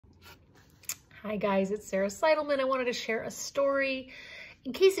Hi guys, it's Sarah Seidelman. I wanted to share a story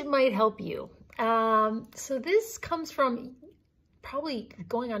in case it might help you. So this comes from probably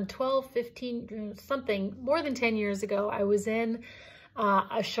going on 12, 15, something, more than 10 years ago. I was in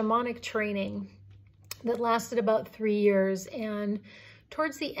a shamanic training that lasted about 3 years. And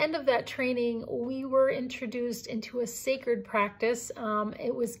towards the end of that training, we were introduced into a sacred practice.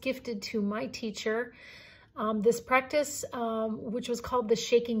 It was gifted to my teacher. This practice, which was called the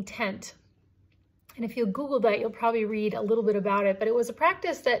shaking tent. And if you Google that, you'll probably read a little bit about it. But it was a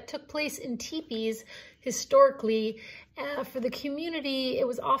practice that took place in teepees historically for the community. It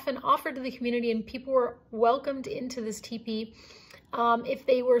was often offered to the community, and people were welcomed into this teepee if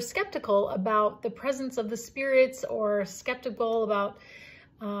they were skeptical about the presence of the spirits, or skeptical about,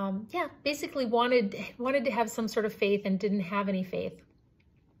 basically wanted to have some sort of faith and didn't have any faith.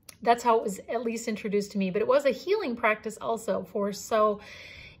 That's how it was at least introduced to me. But it was a healing practice also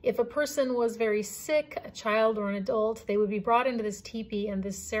if a person was very sick, a child or an adult, they would be brought into this teepee and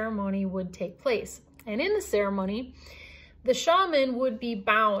this ceremony would take place. And in the ceremony, the shaman would be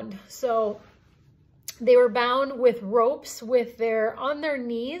bound. So they were bound with ropes on their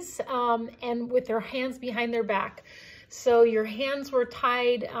knees and with their hands behind their back. So your hands were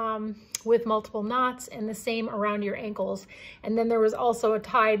tied with multiple knots, and the same around your ankles. And then there was also a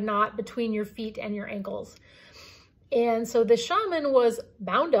tied knot between your feet and your ankles. And so the shaman was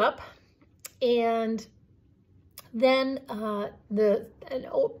bound up, and then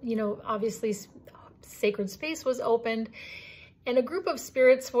obviously sacred space was opened, and a group of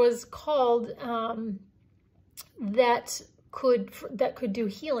spirits was called that could do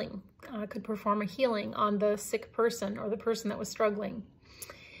healing, could perform a healing on the sick person or the person that was struggling.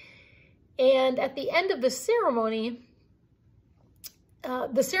 And at the end of the ceremony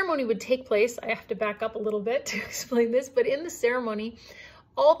would take place. I have to back up a little bit to explain this, but in the ceremony,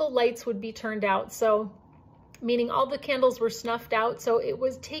 all the lights would be turned out. So, meaning all the candles were snuffed out. So it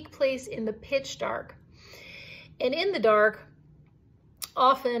would take place in the pitch dark. And in the dark,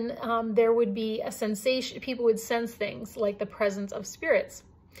 often there would be a sensation. People would sense things like the presence of spirits.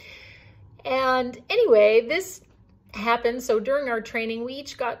 And anyway, this happened. So during our training, we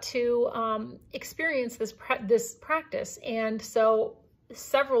each got to experience this practice. And so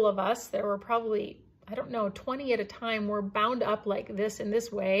several of us, there were probably, 20 at a time, were bound up like this, in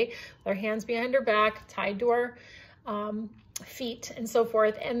this way, with our hands behind our back, tied to our feet and so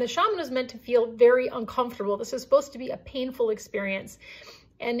forth. And the shaman was meant to feel very uncomfortable. This is supposed to be a painful experience.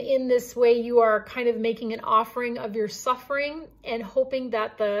 And in this way, you are kind of making an offering of your suffering and hoping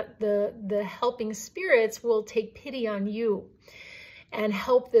that the helping spirits will take pity on you and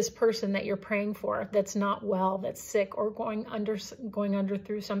help this person that you're praying for that's not well, that's sick, or going under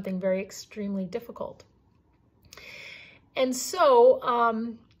through something very extremely difficult. And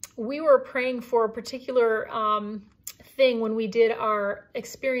so we were praying for a particular thing when we did our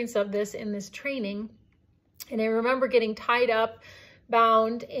experience of this in this training. And I remember getting tied up,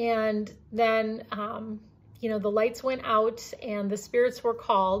 bound, and then, the lights went out and the spirits were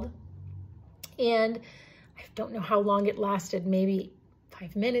called. And I don't know how long it lasted, maybe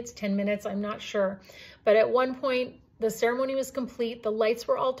 5 minutes, 10 minutes, I'm not sure. But at one point, the ceremony was complete, the lights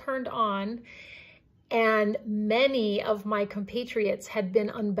were all turned on, and many of my compatriots had been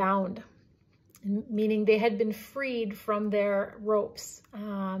unbound, meaning they had been freed from their ropes.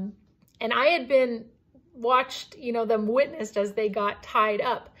 And I had been watched, them witnessed as they got tied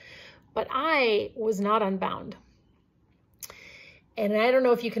up, but I was not unbound. And I don't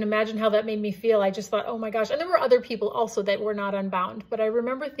know if you can imagine how that made me feel. I just thought, oh my gosh. And there were other people also that were not unbound. But I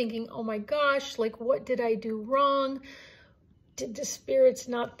remember thinking, oh my gosh, like, what did I do wrong? Did the spirits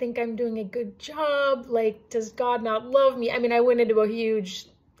not think I'm doing a good job? Like, does God not love me? I mean, I went into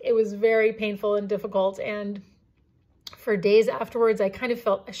it was very painful and difficult. And for days afterwards, I kind of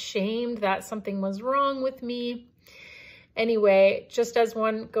felt ashamed that something was wrong with me. Anyway, just as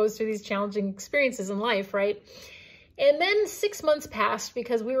one goes through these challenging experiences in life, right? And then 6 months passed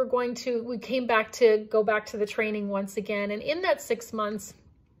because we came back to go back to the training once again. And in that 6 months,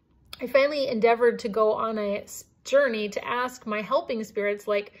 I finally endeavored to go on a journey to ask my helping spirits,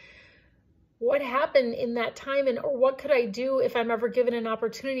 like, what happened in that time, or what could I do if I'm ever given an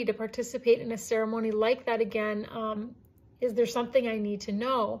opportunity to participate in a ceremony like that again? Is there something I need to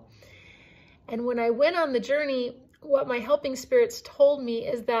know? And when I went on the journey, what my helping spirits told me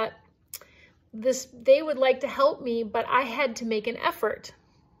is that they would like to help me, but I had to make an effort.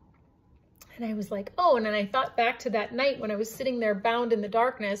 And I was like, oh, and then I thought back to that night when I was sitting there bound in the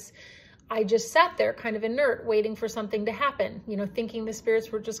darkness. I just sat there kind of inert, waiting for something to happen, thinking the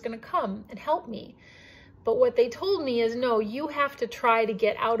spirits were just going to come and help me. But what they told me is, no, you have to try to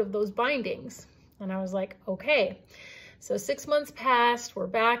get out of those bindings. And I was like, okay. So 6 months passed, we're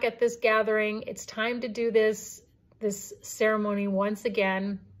back at this gathering. It's time to do this ceremony once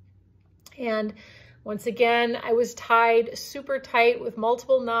again. And once again, I was tied super tight with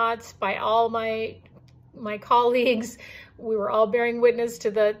multiple knots by all my colleagues. We were all bearing witness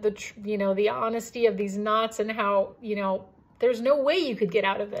to the honesty of these knots and how, there's no way you could get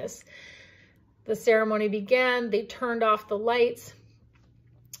out of this. The ceremony began, they turned off the lights,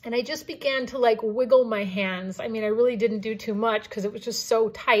 and I just began to like wiggle my hands. I mean, I really didn't do too much because it was just so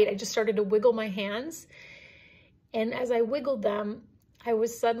tight. I just started to wiggle my hands. And as I wiggled them, I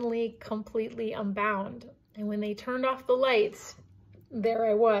was suddenly completely unbound. And when they turned off the lights, there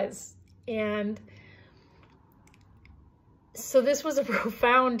I was. And so this was a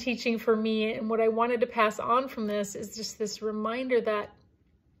profound teaching for me. And what I wanted to pass on from this is just this reminder that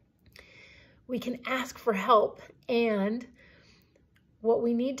we can ask for help, and what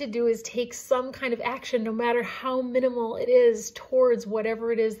we need to do is take some kind of action, no matter how minimal it is, towards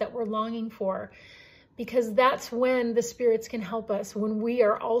whatever it is that we're longing for, because that's when the spirits can help us, when we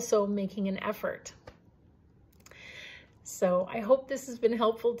are also making an effort. So I hope this has been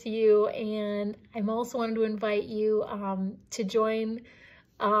helpful to you, and I'm also wanting to invite you to join.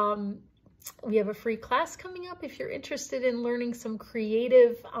 We have a free class coming up if you're interested in learning some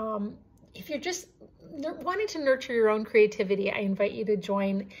creative, if you're just wanting to nurture your own creativity, I invite you to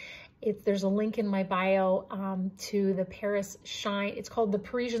join. There's a link in my bio to the Paris Shine. It's called the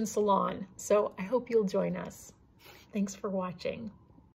Parisian Salon. So I hope you'll join us. Thanks for watching.